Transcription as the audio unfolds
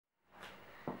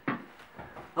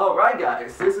Alright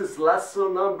guys, this is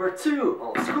lesson number 2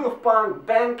 of School of Punk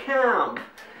Band Camp.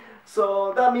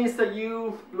 So that means that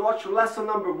you watched lesson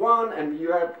number 1 and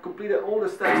you have completed all the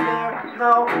steps there.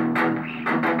 Now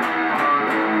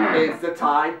it's the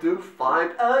time to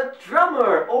find a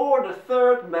drummer or the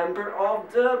third member of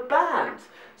the band.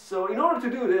 So in order to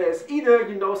do this, either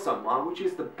you know someone, which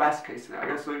is the best case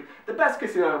scenario. So the best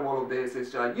case scenario of all of this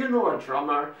is you know a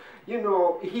drummer, you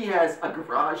know he has a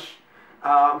garage.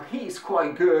 He's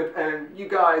quite good, and you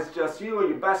guys, just you and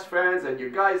your best friends, and you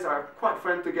guys are quite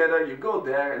friends together. You go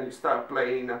there and you start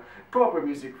playing a proper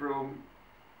music room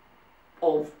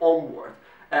onward.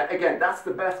 Again, that's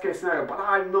the best case scenario, but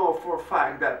I know for a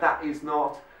fact that that is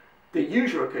not the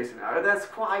usual case scenario. That's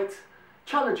quite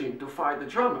challenging to find the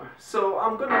drummer. So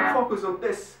I'm going to focus on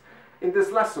this in this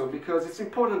lesson because it's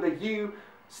important that you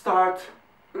start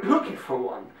looking for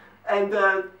one. And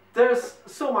there's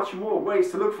so much more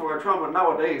ways to look for a drummer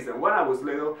nowadays than when I was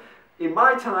little. In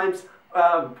my times,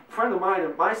 a friend of mine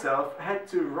and myself had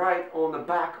to write on the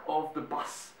back of the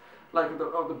bus, like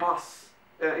of the bus.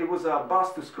 It was a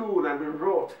bus to school, and we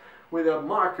wrote with a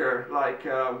marker, like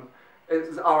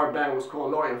our band was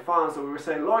called Lawyer and Fans, so we were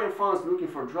saying, Lawyer and Fans looking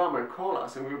for a drummer, call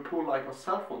us, and we would put like our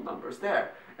cell phone numbers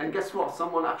there. And guess what?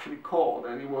 Someone actually called,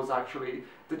 and it was actually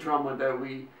the drummer that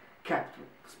we kept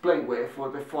playing with for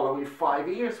the following 5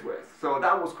 years with. So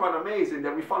that was quite amazing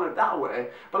that we found it that way.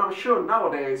 But I'm sure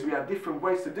nowadays we have different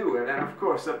ways to do it, and of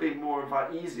course a bit more of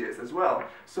our easiest as well.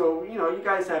 So you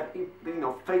guys have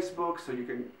Facebook, so you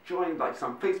can join like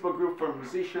some Facebook group for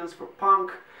musicians, for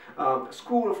punk.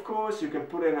 School, of course, you can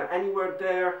put in anywhere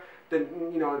there. Then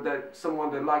that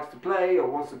someone that likes to play or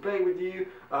wants to play with you.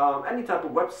 Any type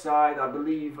of website, I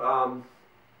believe.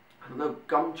 I don't know,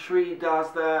 Gumtree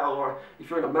does that, or if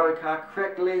you're in America,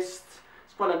 Craigslist.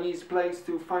 It's quite an easy place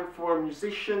to find for a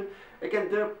musician. Again,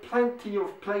 there are plenty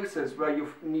of places where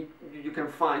you can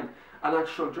find an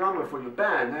actual drummer for your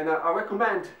band, and I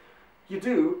recommend you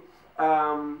do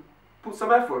put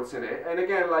some efforts in it. And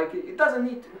again, like it doesn't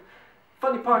need.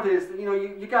 Funny part is,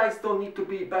 you guys don't need to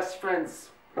be best friends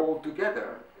all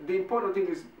together. The important thing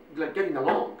is like getting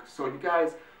along. So you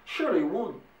guys surely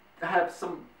would have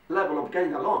some level of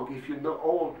getting along if you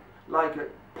all like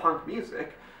punk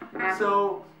music.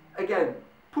 So again,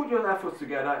 put your efforts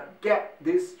together, get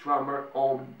this drummer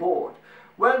on board.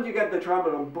 When you get the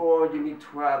drummer on board, you need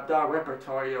to have that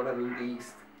repertoire of at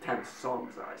least 10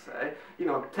 songs, I say.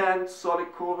 10 solid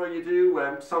cover you do,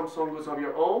 and some songs of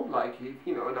your own, like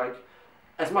like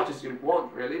as much as you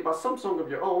want really, but some song of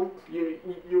your own, you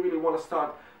really want to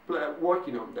start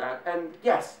working on that. And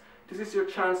yes, this is your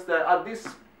chance that at this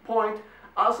point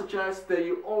I'll suggest that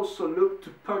you also look to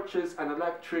purchase an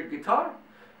electric guitar.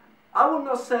 I would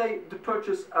not say to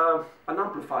purchase an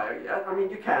amplifier yet. I mean,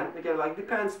 you can, again, like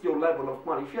depends your level of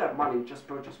money. If you have money, just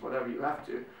purchase whatever you have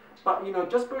to. But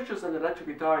just purchase an electric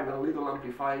guitar and a little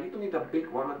amplifier. You don't need a big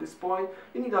one at this point.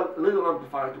 You need a little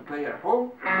amplifier to play at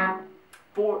home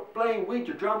for playing with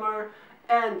your drummer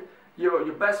and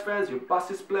your best friends, your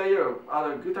bassist player, or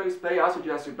other guitarist player. I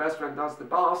suggest your best friend does the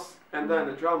bass and then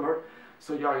the drummer.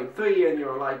 So you're in 3 and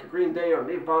you're like Green Day or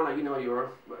Nirvana,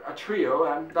 you're a trio,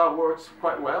 and that works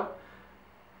quite well.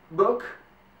 Book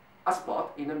a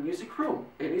spot in a music room.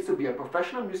 It needs to be a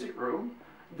professional music room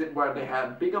where they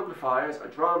have big amplifiers,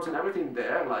 drums and everything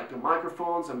there, like the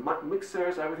microphones and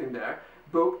mixers, everything there.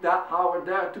 Book that hour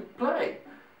there to play.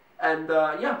 And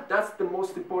yeah, that's the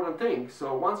most important thing.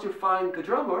 So once you find the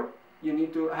drummer, you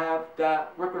need to have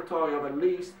that repertoire of at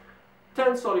least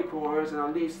 10 solid chords and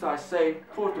at least, I say,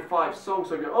 4 to 5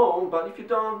 songs of your own. But if you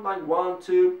don't, like 1,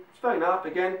 2, it's fair enough.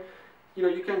 Again,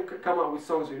 you can come up with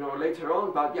songs, later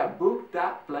on. But yeah, book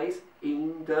that place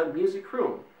in the music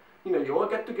room. You all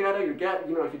get together. You get,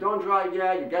 if you don't drive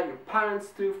yet, you get your parents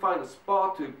to find a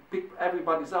spot to pick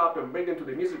everybody's up and bring them to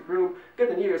the music room. Get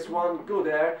the nearest one, go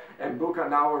there, and book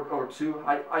an hour or 2.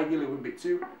 Ideally, it would be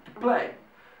 2 to play.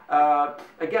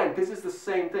 Again, this is the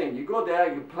same thing. You go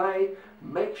there, you play,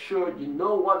 make sure you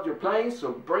know what you're playing,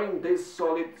 so bring these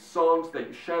solid songs that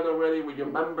you shared already with your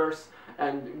members,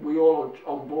 and we all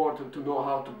on board to know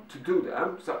how to do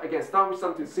them. So again, start with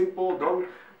something simple. Don't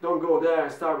go there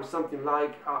and start with something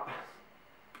like I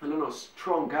don't know,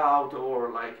 Strung Out, or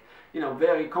like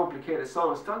very complicated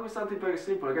songs. Start with something very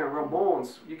simple. Again,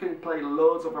 Ramones. You can play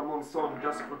loads of Ramones songs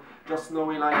just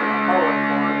knowing like a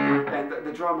power chord, and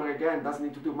the drummer again doesn't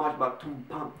need to do much but tum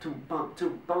pum tum pum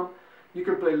tum pum. You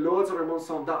can play loads of Ramones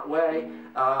songs that way.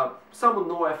 Some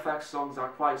no-effects songs are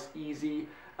quite easy.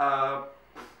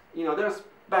 There's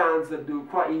bands that do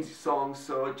quite easy songs,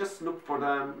 so just look for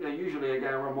them. Usually,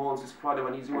 again, Ramones is quite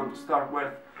an easy one to start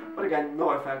with. But again,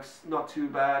 no effects, not too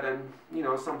bad, and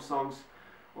some songs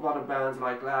of other bands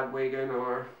like Gladwagon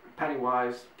or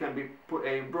Pennywise can be put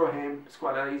in. Brohim, it's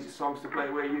quite an easy songs to play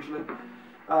with usually.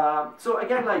 So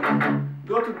again, like,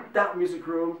 go to that music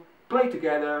room, play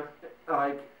together,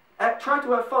 like, try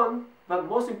to have fun, but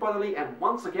most importantly, and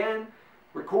once again,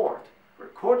 record.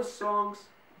 Record the songs,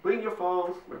 bring your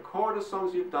phone, record the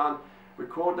songs you've done,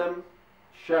 record them,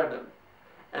 share them.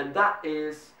 And that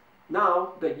is,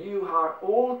 now that you are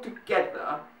all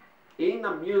together in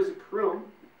a music room,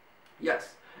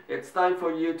 yes, it's time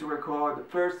for you to record the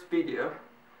first video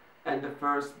and the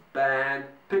first band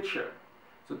picture.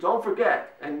 So don't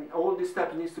forget, and all these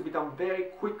steps needs to be done very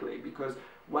quickly, because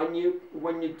when you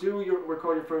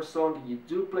record your first song, you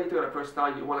do play together the first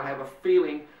time, you want to have a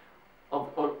feeling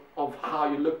of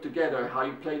how you look together, how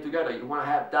you play together. You want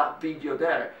to have that video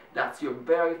there. That's your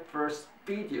very first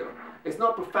video. It's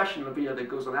not professional video that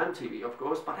goes on MTV, of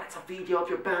course, but that's a video of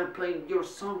your band playing your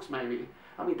songs, maybe.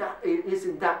 I mean,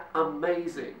 isn't that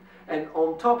amazing? And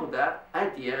on top of that,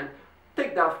 at the end,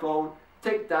 take that phone,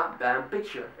 take that band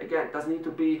picture. Again, it doesn't need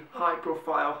to be high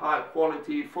profile, high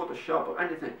quality, Photoshop or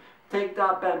anything. Take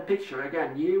that band picture.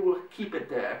 Again, you will keep it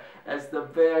there as the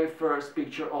very first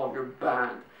picture of your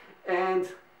band. And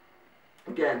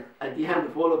again, at the end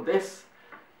of all of this,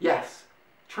 yes,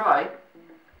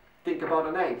 think about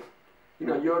a name. You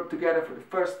know, you're together for the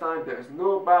first time. There's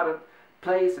no better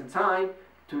place and time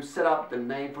to set up the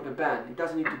name for the band. It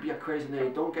doesn't need to be a crazy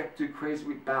name. Don't get too crazy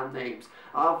with band names.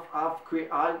 I've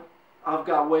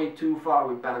got way too far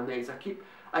with band names.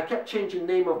 I kept changing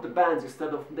name of the bands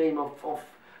instead of name of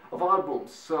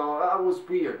albums. So that was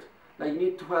weird. Like, you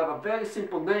need to have a very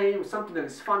simple name, something that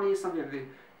is funny, something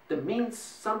that means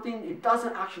something. It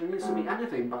doesn't actually need to be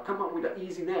anything, but come up with an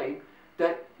easy name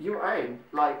that you're in.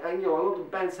 Like, and, you know, a lot of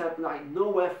bands have like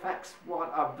No FX.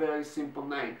 What a very simple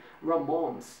name.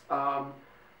 Ramones.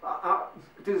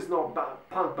 This is not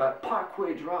punk, but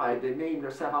Parkway Drive. They named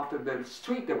themselves after the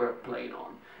street they were playing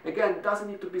on. Again, it doesn't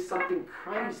need to be something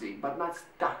crazy, but that's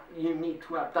that. You need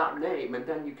to have that name, and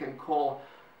then you can call,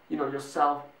 you know,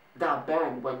 yourself that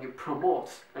band when you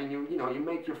promote, and you know, you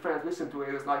make your friends listen to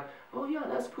it. It's like, oh yeah,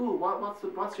 that's cool.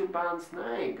 What's your band's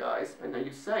name, guys? And then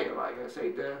you say, like, I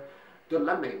say the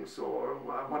Lemmings or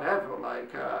whatever,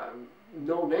 like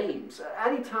no names,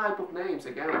 any type of names.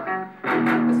 Again,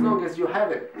 as long as you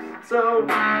have it. So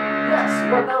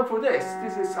yes, well done for this.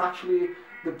 This is actually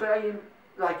the very,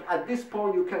 like, at this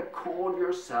point you can call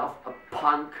yourself a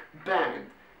punk band.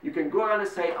 You can go around and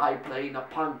say, I play in a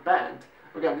punk band.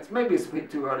 Again, it's maybe a bit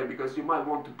too early, because you might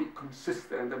want to be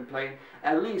consistent and play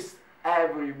at least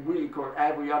every week or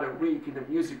every other week in the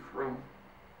music room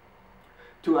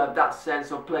to have that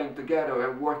sense of playing together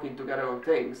and working together on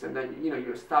things. And then, you know,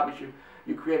 you establish,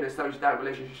 you create and establish that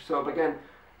relationship. So again,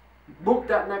 book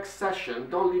that next session.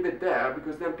 Don't leave it there,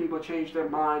 because then people change their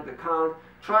mind. They can't.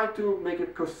 Try to make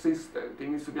it consistent. It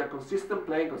needs to be a consistent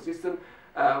playing, consistent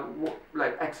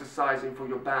like exercising for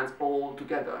your bands all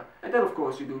together. And then of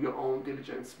course you do your own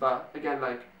diligence, but again,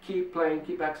 like, keep playing,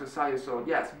 keep exercising. So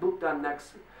yes, book that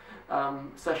next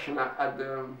session at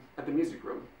the music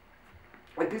room.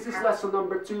 And this is lesson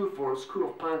number 2 for School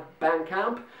of Punk Band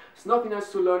Camp. There's nothing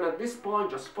else to learn at this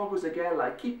point. Just focus again,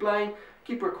 like, keep playing,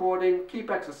 keep recording, keep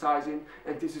exercising,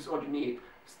 and this is all you need.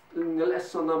 In the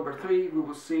lesson number 3, we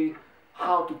will see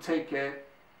how to take it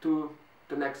to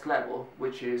the next level,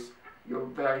 which is your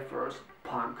very first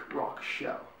punk rock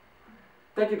show.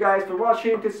 Thank you guys for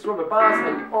watching. This is Robert Bass,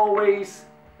 and always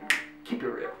keep it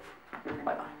real.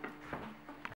 Bye bye.